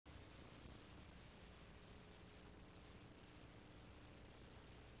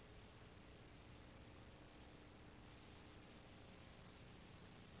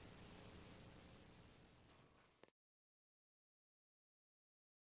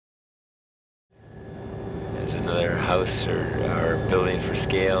there's another house or building for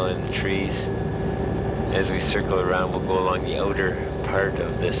scale in the trees. As we circle around, we'll go along the outer part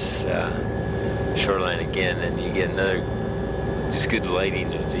of this shoreline again, and you get another just good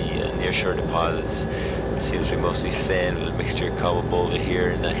lighting of the nearshore deposits. It seems to be mostly sand with a mixture of cobble boulder here,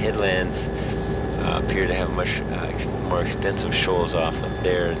 and the headlands appear to have much more extensive shoals off them.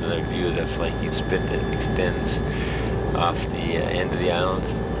 There, another view of the flanking spit that extends off the end of the island.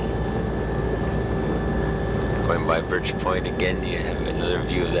 Going by Birch Point again, you have another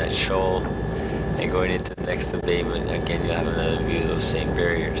view of that shoal, and going into the next embayment again, you'll have another view of those same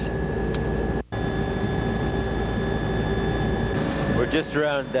barriers. We're just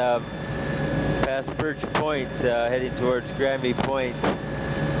around past Birch Point, heading towards Granby Point.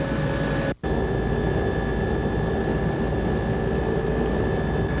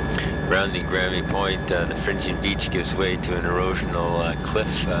 Rounding Granby Point, the fringing beach gives way to an erosional cliff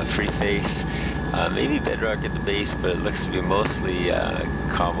free face. Maybe bedrock at the base, but it looks to be mostly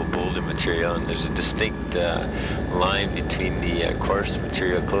cobble boulder material, and there's a distinct line between the coarse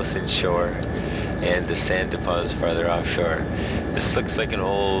material close inshore and the sand deposits farther offshore. This looks like an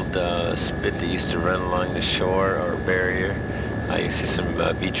old spit that used to run along the shore or barrier. You see some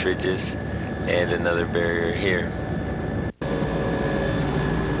beach ridges and another barrier here.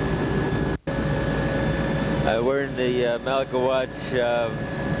 We're in the Malgawatch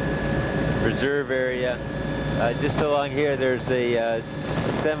Reserve area. Just along here there's a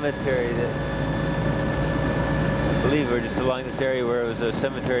cemetery that, I believe we're just along this area where it was a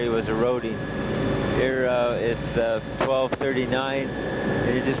cemetery was eroding. Here it's 12:39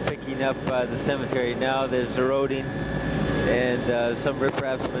 and you're just picking up the cemetery now. There's eroding and some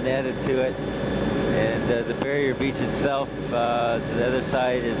riprap's been added to it. And the barrier beach itself to the other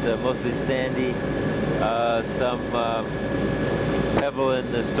side is mostly sandy. Some pebble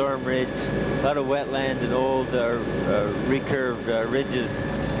in the storm ridge, a lot of wetland and old recurved ridges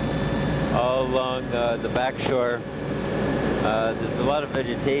all along the back shore. There's a lot of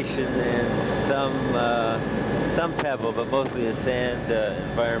vegetation and some pebble, but mostly a sand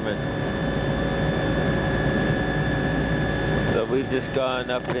environment. So we've just gone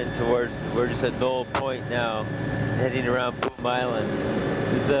up in towards, we're just at Knoll Point now, heading around Boom Island.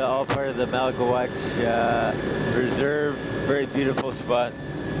 This is all part of the Malgawatch Reserve. Very beautiful spot.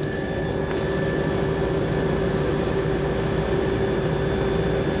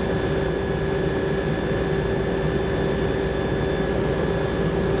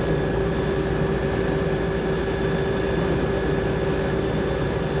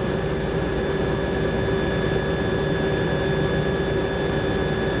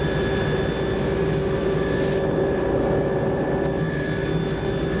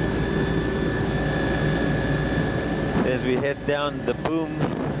 As we head down the boom,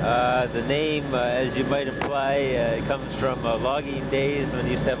 the name, as you might imply, it comes from logging days when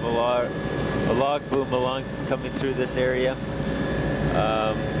you used to have a log boom coming through this area.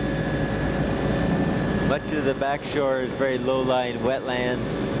 Much of the back shore is very low-lying wetland,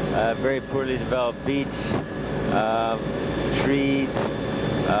 very poorly developed beach, treed,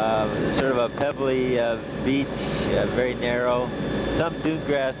 sort of a pebbly beach, very narrow. Some dune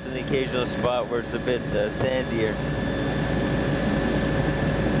grass in the occasional spot where it's a bit sandier.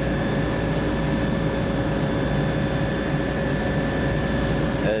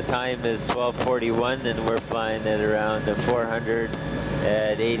 The time is 12:41 and we're flying at around 400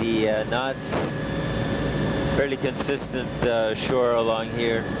 at 80 knots. Fairly consistent shore along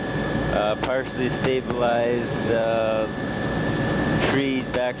here. Partially stabilized, treed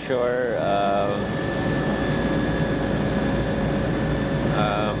backshore.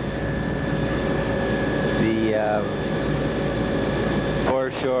 The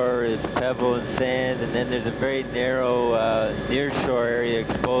foreshore is pebble and sand, and then there's a very narrow nearshore area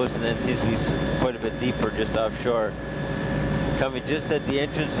exposed, and then it seems to be quite a bit deeper just offshore. Coming just at the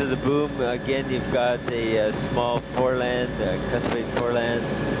entrance to the boom, again you've got a small foreland, cuspate foreland,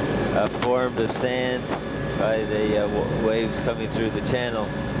 formed of sand by the waves coming through the channel.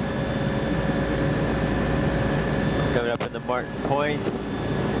 Coming up in the Martin Point.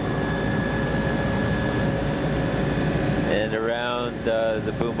 And around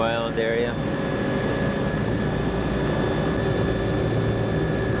the Boom Island area.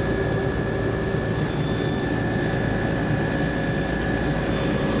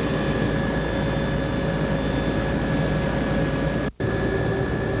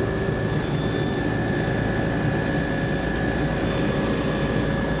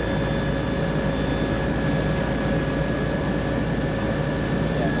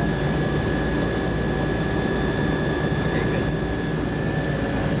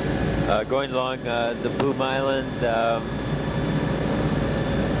 Going along the Boom Island,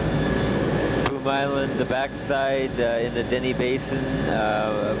 the backside in the Denny Basin.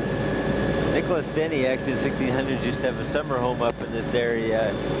 Nicholas Denny, actually in the 1600s, used to have a summer home up in this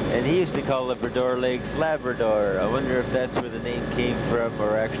area, and he used to call Labrador Lakes Labrador. I wonder if that's where the name came from,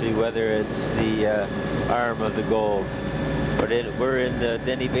 or actually whether it's the arm of the gold. But we're in the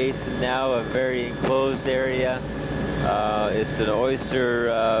Denny Basin now, a very enclosed area. It's an oyster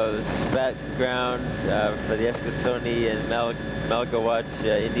spat ground for the Eskasoni and Malgawach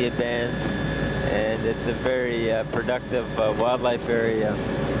Indian bands, and it's a very productive wildlife area.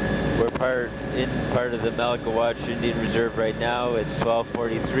 We're part of the Malgawach Indian Reserve right now. It's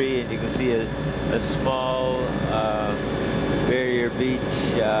 1243, and you can see a small barrier beach.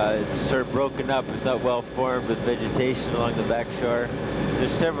 It's sort of broken up. It's not well formed with vegetation along the back shore.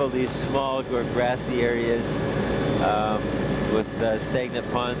 There's several of these small grassy areas with stagnant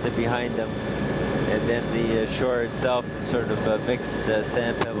ponds behind them, and then the shore itself is sort of a mixed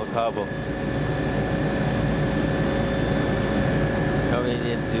sand, pebble, cobble. Coming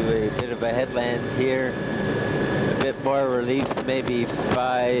into a bit of a headland here, a bit more relief, maybe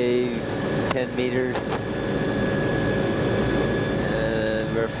 5-10 meters,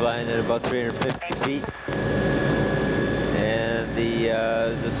 and we're flying at about 350 feet. And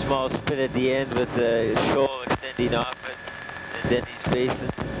the small spit at the end with the shoal extending off it, the Denny's Basin.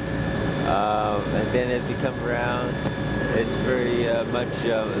 And then as we come around, it's very much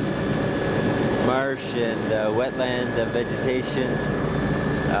marsh and wetland vegetation,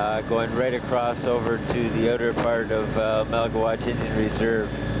 going right across over to the outer part of Malgawach Indian Reserve.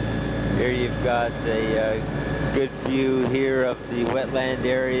 Here you've got a good view here of the wetland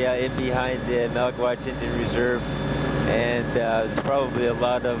area in behind the Malgawach Indian Reserve, and there's probably a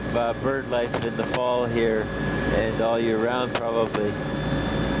lot of bird life in the fall here and all year round probably.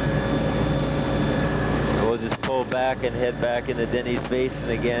 We'll just pull back and head back in the Denny's Basin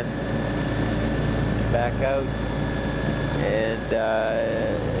again, back out, and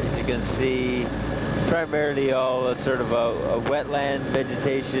as you can see, it's primarily all sort of a wetland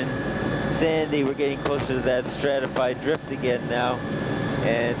vegetation, sandy. We're getting closer to that stratified drift again now,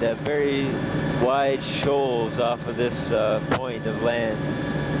 and very wide shoals off of this point of land.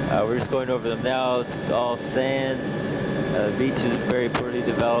 We're just going over them now. It's all sand. The beach is very poorly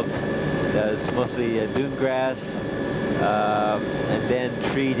developed. It's mostly dune grass, and then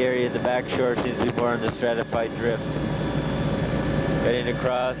treed area in the back shore seems to be more on the stratified drift. Getting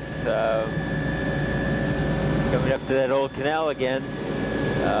across, coming up to that old canal again.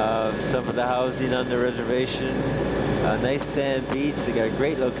 Some of the housing on the reservation. Nice sand beach. They got a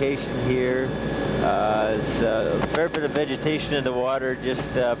great location here. It's a fair bit of vegetation in the water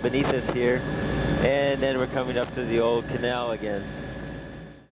just beneath us here. And then we're coming up to the old canal again.